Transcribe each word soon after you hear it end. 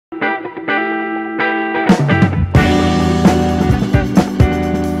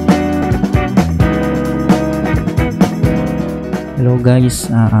Hello guys,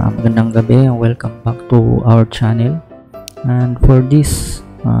 magandang gabi and welcome back to our channel. And for this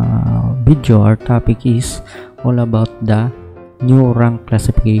video, our topic is all about the new rank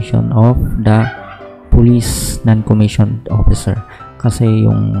classification of the police non-commissioned officer. Kasi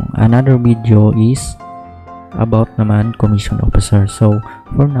yung another video is about naman commissioned officer. So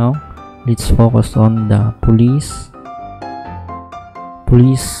for now, let's focus on the police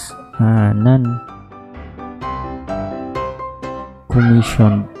non-commissioned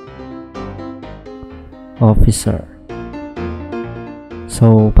officer.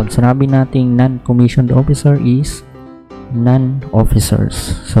 So pag sinabi nating non-commissioned officer is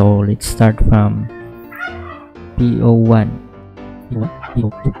non-officers. So let's start from PO1.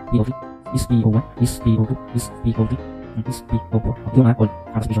 PO2 is PO1 is PO2 is PO3 is PO4. Yung all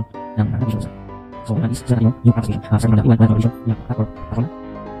classification ng officers. So is yung classification sa mga iwan ng official yung ako.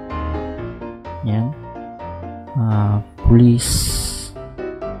 Yan. Police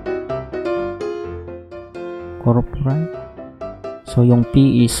corporal. So yung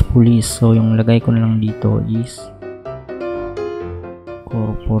P is police, so yung lagay ko na lang dito is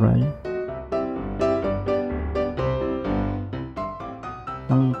corporal.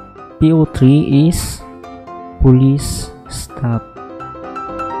 Ang PO3 is police staff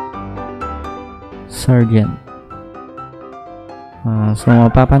sergeant. So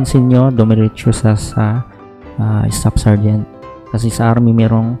mapapansin nyo, dumiretso sa staff sergeant kasi sa army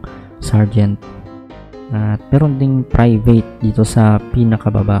merong sergeant at meron ding private dito sa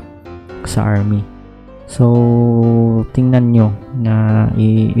pinakababa sa army. So tingnan nyo na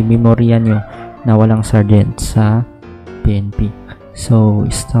i-memorya nyo na walang sergeant sa PNP. So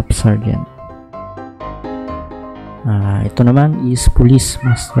staff sergeant. Ito naman is police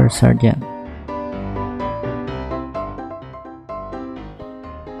master sergeant.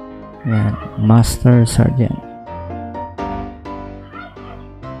 Yan, master sergeant.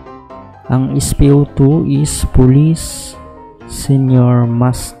 Ang SPO2 is police senior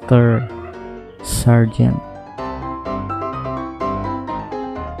master sergeant.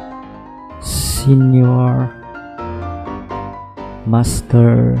 Senior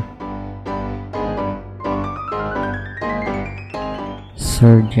master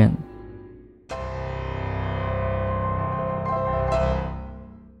sergeant.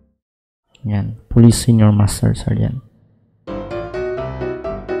 Yan, police senior master sergeant.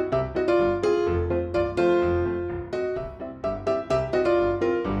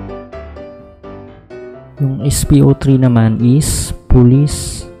 Yung SPO3 naman is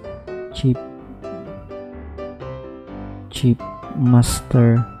police chief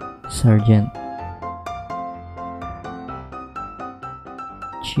master sergeant.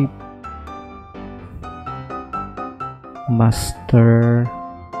 Chief master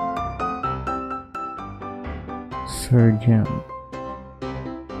sergeant.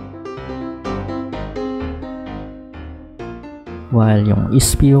 While yung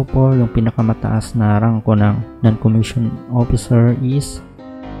SPO4, yung pinakamataas na rangko ng non-commissioned officer is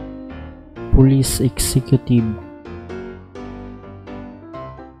police executive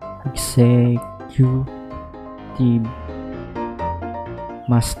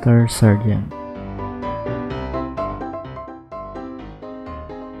master sergeant.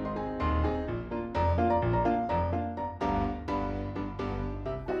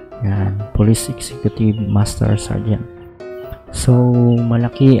 Yan, police executive master sergeant. So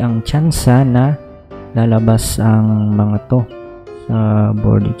malaki ang tsansa na lalabas ang mga to sa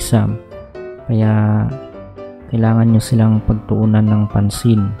board exam, kaya kailangan nyo silang pagtuunan ng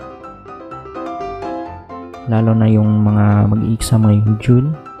pansin, lalo na yung mga mag-i-exam ngayong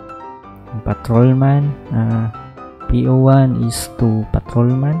June. Patrolman, PO1 is to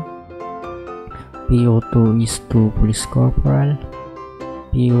patrolman, PO2 is to police corporal,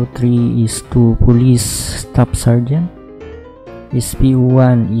 PO3 is to police staff sergeant,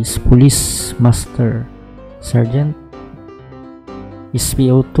 SPO1 is police master sergeant,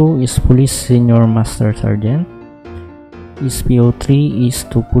 SPO2 is police senior master sergeant, SPO3 is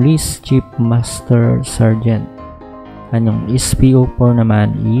to police chief master sergeant, and yung SPO4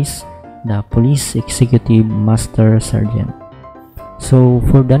 naman is the police executive master sergeant. So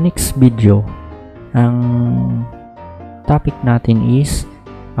for the next video, ang topic natin is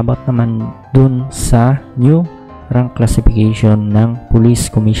about naman dun sa new rank classification ng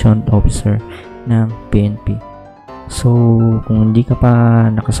police commissioned officer ng PNP. So kung hindi ka pa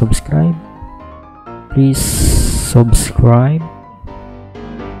nakasubscribe, please subscribe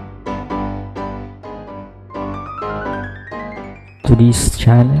to this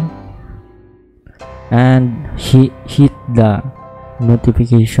channel and hit the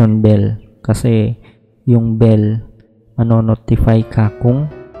notification bell, kasi yung bell mano-notify ka kung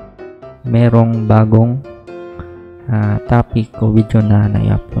merong bagong topic o video na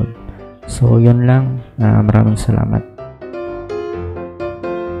na-upload. So, yun lang. Maraming salamat.